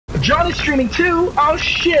John is streaming too? Oh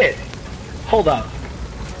shit! Hold up.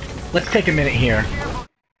 Let's take a minute here.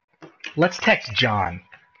 Let's text John.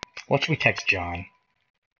 What should we text John?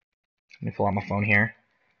 Let me pull out my phone here.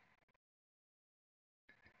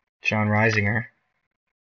 John Reisinger.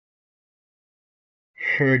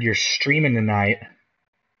 Heard you're streaming tonight.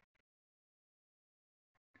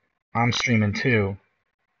 I'm streaming too.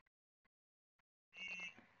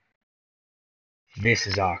 This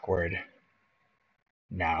is awkward.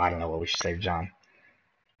 No, I don't know what we should say to John.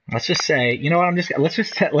 Let's just say, you know what? Let's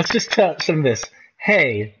just tell some of this.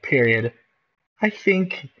 Hey, period. I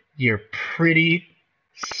think you're pretty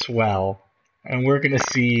swell, and we're gonna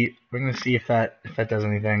see if that does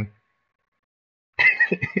anything.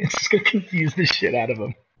 It's just gonna confuse the shit out of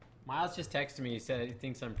him. Miles just texted me. He said he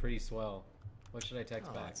thinks I'm pretty swell. What should I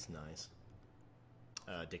text back? That's nice.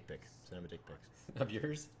 Dick pic. Send him a dick pic. Of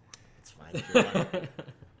yours? It's fine. If you want.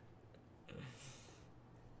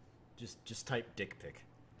 Just type dick pic.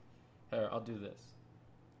 Here, I'll do this.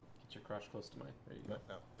 Get your crotch close to mine. There you go.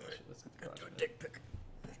 No. Let's get the crotch. Do a dick pic.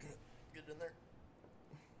 Get in there.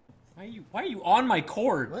 Why are you on my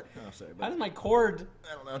cord? What? Oh, sorry. How does my cord?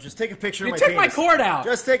 I don't know. Just take a picture of my You took my penis. cord out.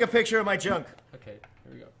 Just take a picture of my junk. Okay,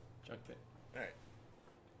 here we go. Junk pic. All right.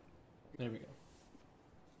 There we go.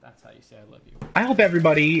 That's how you say I love you. I hope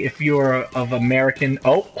everybody, if you're of American...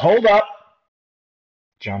 Oh, hold up!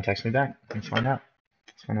 John texts me back. Let's find out.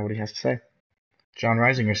 Let's find out what he has to say. John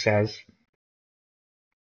Reisinger says...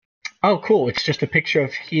 Oh, cool. It's just a picture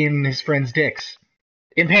of he and his friend's dicks.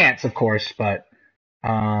 In pants, of course, but...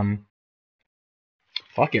 Fuck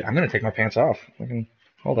it. I'm gonna take my pants off.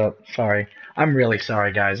 Hold up. Sorry. I'm really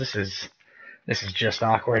sorry, guys. This is just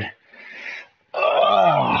awkward.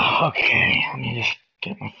 Okay. Let me just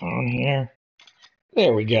get my phone here.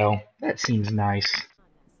 There we go. That seems nice.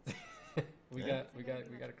 we got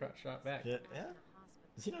a crotch shot back. Yeah.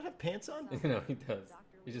 Does he not have pants on? No, he does.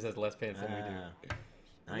 He just has less pants than we do.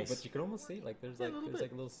 Nice. But you can almost see like there's like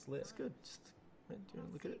a little slit. That's good. Just,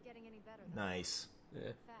 look at it. Nice.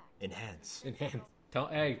 Yeah. Enhance.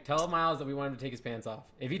 Tell Miles that we want him to take his pants off.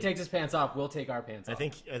 If he takes his pants off, we'll take our pants off. I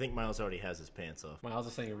think Miles already has his pants off. Miles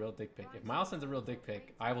is sending a real dick pic. If Miles sends a real dick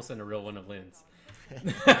pic, I will send a real one of Lynn's.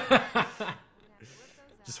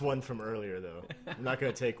 Just one from earlier, though. I'm not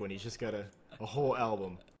going to take one. He's just got a whole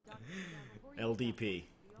album. LDP.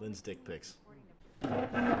 Lynn's dick pics.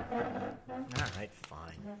 Alright,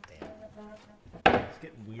 fine. Damn. It's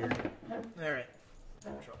getting weird. Alright.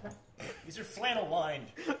 These are flannel lined.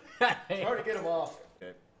 It's hard to get them off.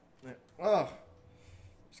 Okay. Oh.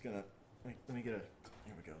 Just gonna... Let me get a...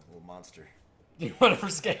 Here we go. A little monster. You want it for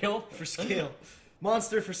scale? For scale.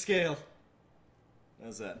 Monster for scale.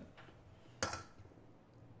 How's that?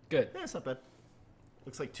 Good. Yeah, it's not bad.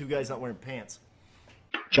 Looks like two guys not wearing pants.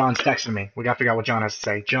 John's texting me. We gotta figure out what John has to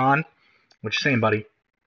say. John, what you saying, buddy?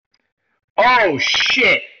 Oh,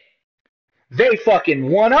 shit! They fucking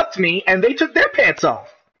one-upped me, and they took their pants off.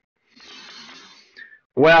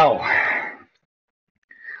 Well,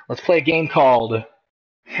 let's play a game called...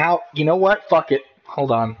 You know what? Fuck it.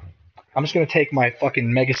 Hold on. I'm just gonna take my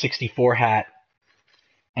fucking Mega 64 hat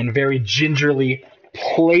and very gingerly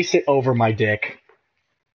place it over my dick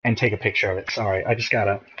and take a picture of it. Sorry, I just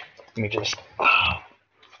gotta... Let me just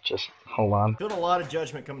hold on. Feeling a lot of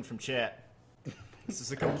judgment coming from chat. This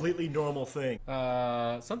is a completely normal thing.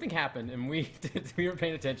 Something happened and we weren't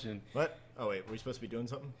paying attention. What? Oh wait, were we supposed to be doing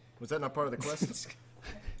something? Was that not part of the quest?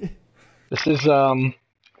 This is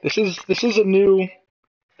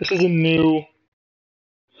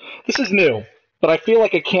new, but I feel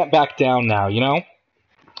like I can't back down now, you know?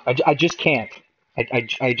 I just can't.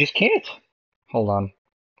 I just can't. Hold on.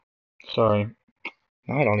 Sorry.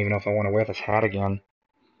 I don't even know if I want to wear this hat again.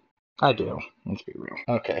 I do. Let's be real.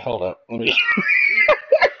 Okay, hold up. Let me...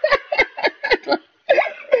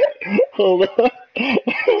 Hold up.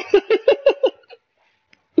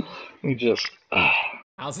 Let me just...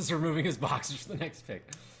 How's this removing his boxers for the next pick?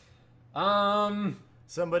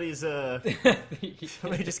 Somebody just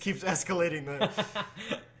keeps escalating the...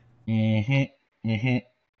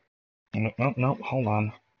 No, hold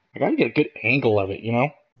on. I gotta get a good angle of it, you know?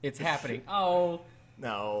 It's happening. Oh...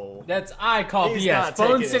 No. I call He's BS.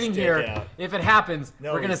 Phone's sitting here. Out. If it happens,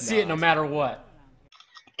 we're going to see it no matter what.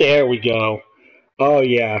 There we go. Oh,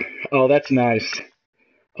 yeah. Oh, that's nice.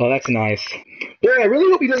 Oh, that's nice. Boy, I really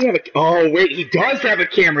hope he doesn't have a... Oh, wait, he does have a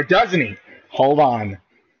camera, doesn't he? Hold on.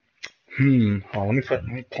 Oh, let me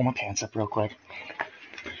pull my pants up real quick.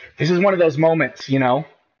 This is one of those moments, you know,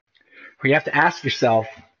 where you have to ask yourself,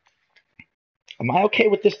 am I okay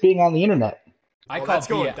with this being on the internet? That's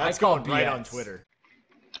going right on Twitter.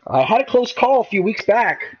 I had a close call a few weeks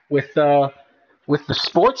back with with the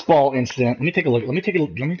sports ball incident, let me take a look. Let me take a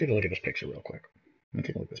look at this picture real quick. Let me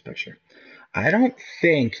take a look at this picture. I don't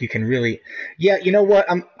think you can really. Yeah, you know what?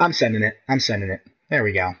 I'm sending it. I'm sending it. There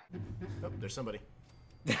we go. Oh, there's somebody.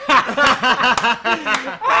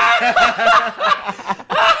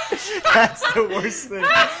 That's the worst thing.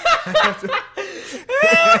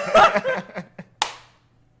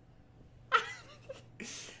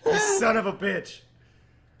 You son of a bitch.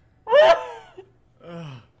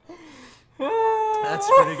 That's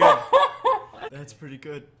pretty good. That's pretty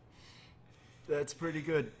good. That's pretty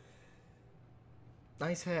good.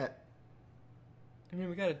 Nice hat. I mean,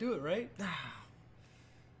 we gotta do it, right? No.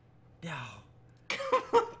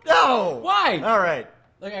 No! Why? All right.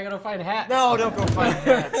 Like, I gotta find hats. No, don't go find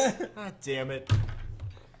hats. God damn it.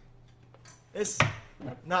 This is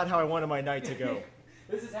not how I wanted my night to go.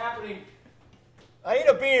 This is happening. I need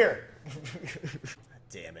a beer. God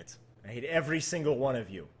damn it. I hate every single one of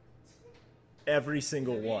you. Every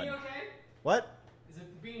single one. Is the beanie okay? What? Is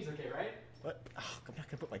it the beanie's okay, right? What? Oh, I'm not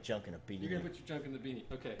gonna put my junk in a beanie. You're gonna put your junk in the beanie.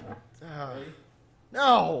 Okay. Ready?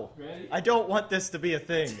 No! Ready? I don't want this to be a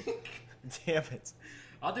thing. Damn it.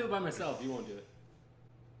 I'll do it by myself. You won't do it.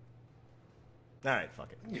 Alright,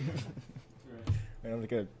 fuck it. Right. I'm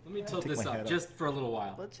gonna Let me tilt take this my hat up off. just for a little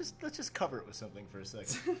while. Let's just cover it with something for a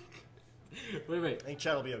second. Wait. I think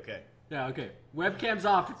chat will be okay. Yeah, okay. Webcam's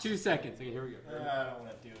off for 2 seconds. Okay, here we go. I don't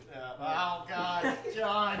want to do it. Oh God,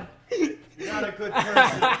 John, you're not a good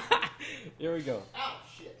person. Here we go. Oh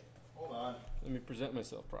shit. Hold on. Let me present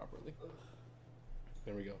myself properly.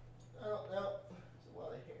 There we go. Oh no, there's a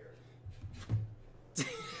lot of hair.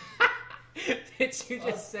 Did you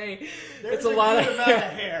just say There's it's a lot good of amount of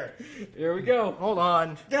hair. Here we go. Hold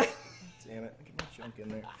on. Damn it. Get my junk in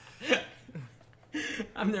there.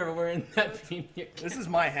 I'm never wearing that beanie again. This is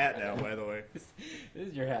my hat now, by the way. This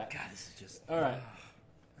is your hat. God, this is just. All right.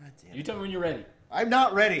 God damn You it. tell me when you're ready. I'm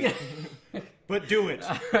not ready. But do it.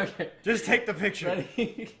 Okay. Just take the picture.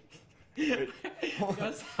 Ready?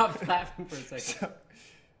 Go stop laughing for a second.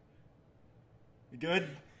 You good?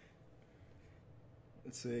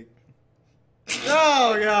 Let's see.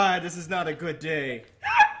 Oh God, this is not a good day.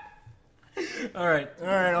 All right. All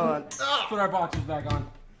right, hold on. Let's put our boxes back on.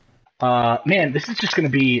 Man, this is just gonna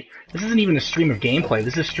be. This isn't even a stream of gameplay.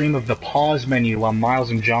 This is a stream of the pause menu while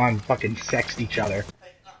Miles and John fucking sexed each other.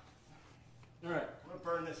 All right, I'm gonna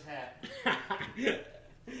burn this hat.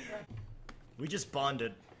 We just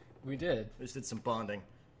bonded. We did. We just did some bonding.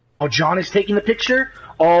 Oh, John is taking the picture?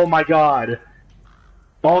 Oh my god.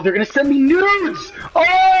 Oh, they're gonna send me nudes!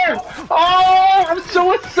 Oh! Oh! I'm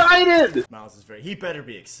so excited! Miles is very. He better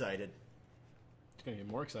be excited. It's gonna get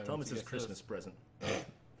more exciting. Tell him once it's he his gets Christmas present.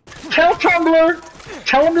 Tell Tumblr!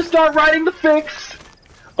 Tell him to start writing the fics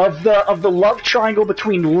of the love triangle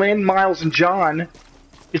between Lynn, Miles, and John.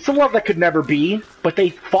 It's a love that could never be, but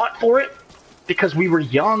they fought for it because we were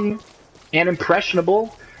young and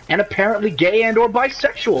impressionable and apparently gay and or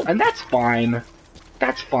bisexual, and that's fine.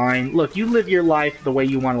 That's fine. Look, you live your life the way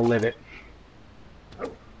you want to live it.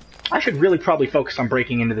 I should really probably focus on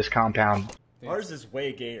breaking into this compound. Ours is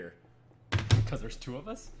way gayer. Because there's two of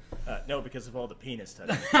us? No, because of all the penis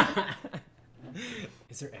touching.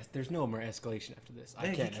 There's no more escalation after this. I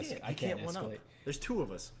Man, can't you I can't one up. escalate. There's two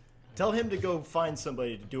of us. Tell him to go find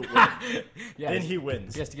somebody to do it with him. Yeah, Then he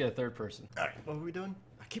wins. He has to get a third person. Alright, what were we doing?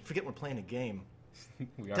 I keep forgetting we're playing a game.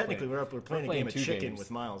 We are Technically, playing. we're playing a game of two chicken games. with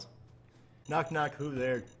Miles. Knock, knock, who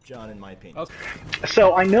there? John and my penis. Okay.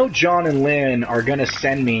 So I know John and Lynn are gonna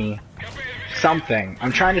send me something.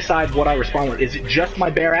 I'm trying to decide what I respond with. Is it just my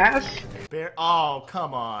bare ass? Bear. Oh,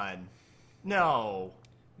 come on. No.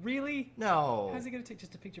 Really? No. How's he gonna take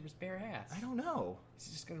just a picture of his bare ass? I don't know. Is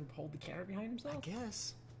he just gonna hold the camera behind himself? I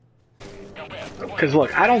guess. Because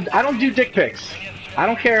look, I don't do dick pics. I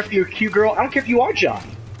don't care if you're a cute girl. I don't care if you are John.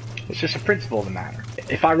 It's just a principle of the matter.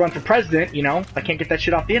 If I run for president, you know, I can't get that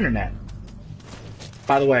shit off the internet.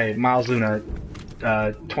 By the way, Miles Luna,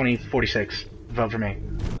 2046, vote for me.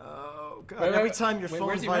 Oh, God. Wait, Every time your wait, phone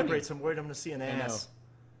where's he vibrates, I'm worried I'm going to see an know. ass.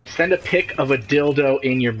 Send a pic of a dildo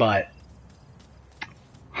in your butt.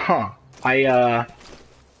 Huh. I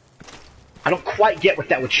don't quite get what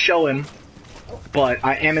that would show him, but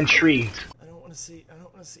I am intrigued. I don't want to see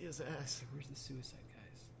his ass. Where's the suicide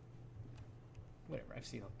guys? Whatever, I've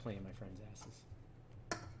seen plenty of my friends' asses.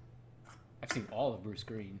 I've seen all of Bruce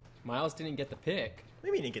Green. Miles didn't get the pick. What do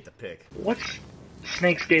you mean you didn't get the pick? What's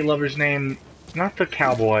Snake's gay lover's name? Not the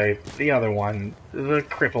cowboy, the other one. The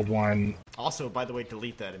crippled one. Also, by the way,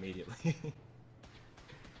 delete that immediately.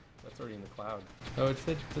 That's already in the cloud. Oh, it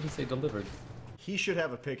doesn't say delivered. He should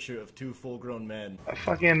have a picture of two full-grown men. A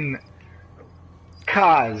fucking...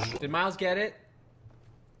 Kaz. Did Miles get it?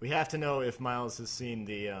 We have to know if Miles has seen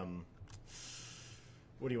the,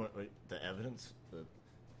 what do you want, the evidence? The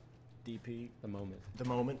DP? The moment. The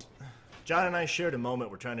moment. John and I shared a moment.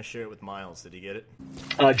 We're trying to share it with Miles. Did he get it?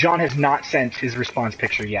 John has not sent his response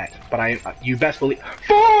picture yet, but you best believe.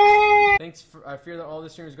 Thanks for. I fear that all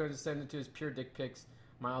this stream is going to send it to his pure dick pics.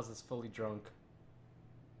 Miles is fully drunk.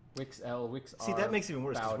 Wix L, Wix R. See, that makes it even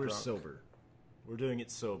worse because we're drunk. sober. We're doing it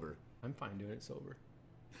sober. I'm fine doing it sober.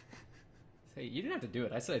 Hey, you didn't have to do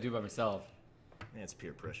it. I said I do it by myself. Yeah, it's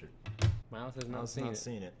peer pressure. Miles has Miles has not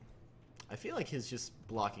seen it. I feel like he's just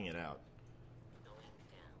blocking it out.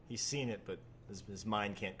 He's seen it, but his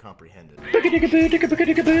mind can't comprehend it.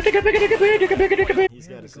 He's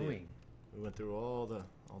got to see it. We went through all the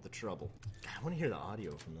trouble. God, I want to hear the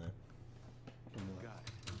audio from that.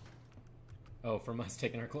 Oh, from us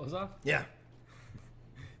taking our clothes off? Yeah.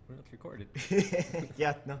 We're not recorded.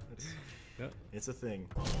 Yeah, no, it's a thing.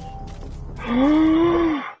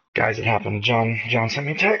 Guys, it happened. John sent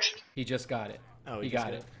me a text. He just got it. Oh, he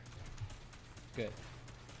got it. Good.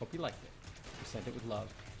 Hope you liked it. We sent it with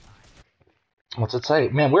love. What's it say?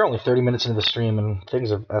 Man, we're only 30 minutes into the stream and things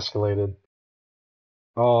have escalated.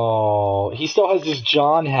 Oh, he still has this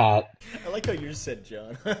John hat. I like how yours said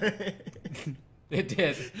John. It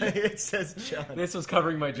did. It says John. This was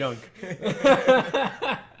covering my junk. Should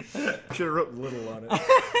have wrote little on it.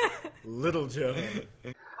 Little John.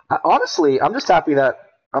 Honestly, I'm just happy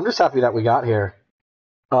that we got here.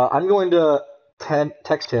 I'm going to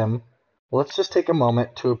text him. Let's just take a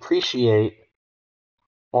moment to appreciate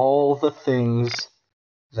all the things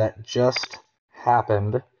that just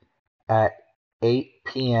happened at 8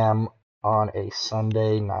 p.m. on a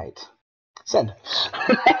Sunday night. Send.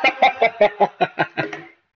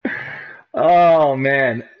 Oh,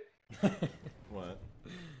 man. What?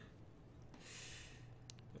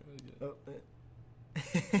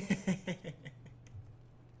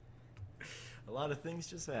 A lot of things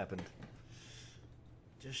just happened.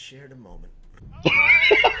 Just shared a moment.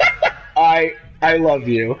 I love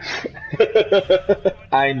you.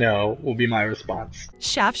 I know will be my response.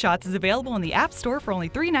 Shaft Shots is available in the App Store for only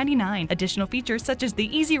 $3.99. Additional features such as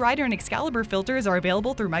the Easy Rider and Excalibur filters are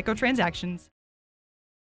available through microtransactions.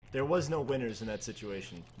 There was no winners in that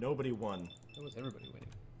situation. Nobody won. That was everybody winning.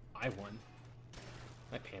 I won.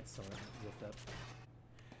 My pants still zipped up.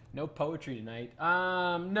 No poetry tonight.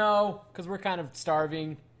 No, because we're kind of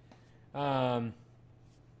starving. We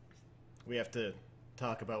have to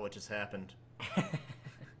talk about what just happened.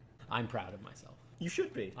 I'm proud of myself. You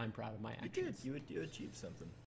should be. I'm proud of my actions. You achieved something.